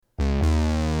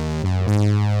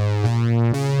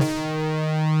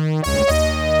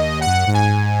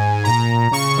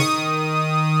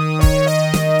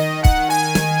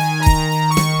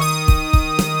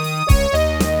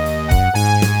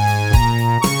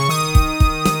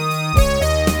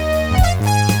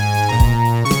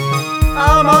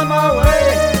I'm on my way.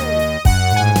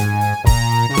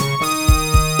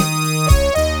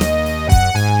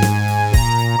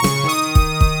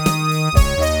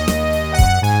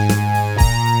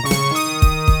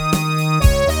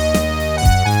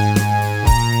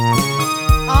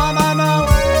 I'm on my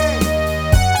way.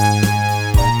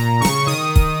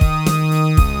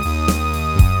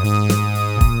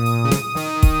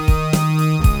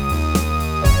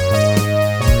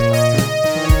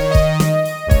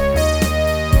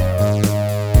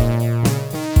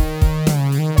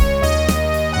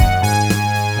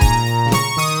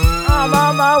 I'm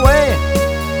on my way.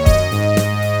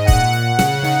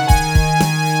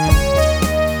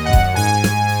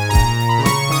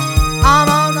 I'm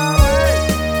on my way.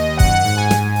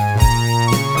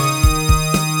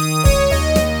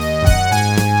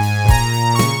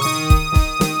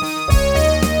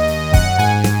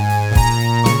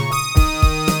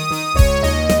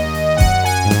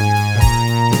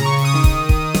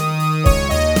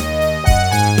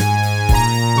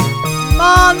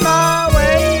 I'm on my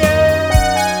way.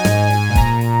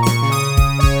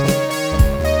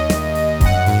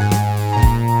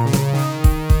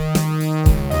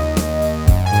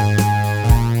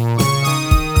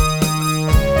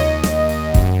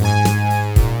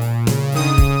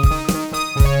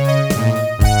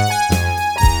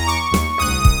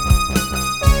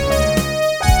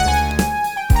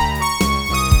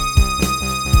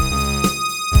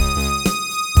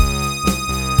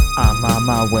 I'm on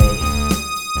my way.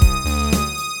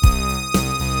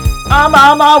 I'm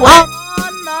on my way.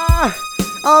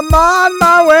 I'm on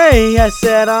my way. I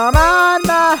said I'm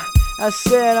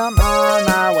on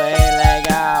my way. Let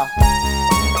go.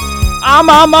 I'm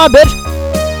on my bitch.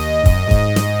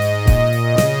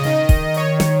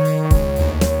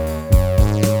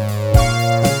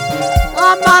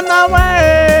 I'm on my way.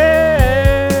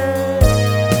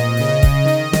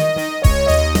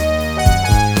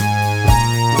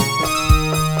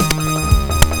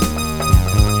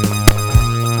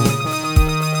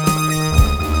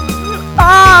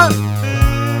 Ah!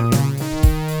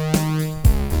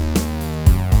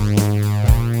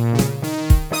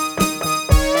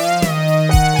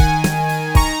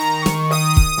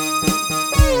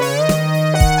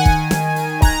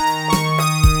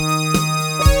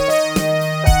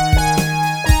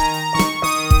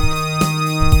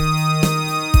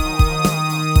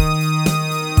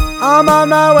 I'm on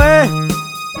my way.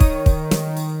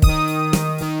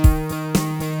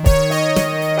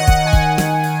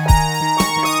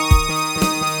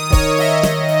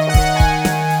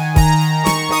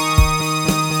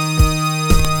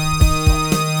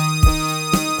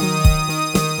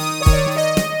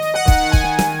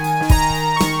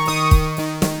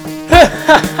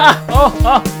 Oh,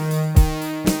 oh.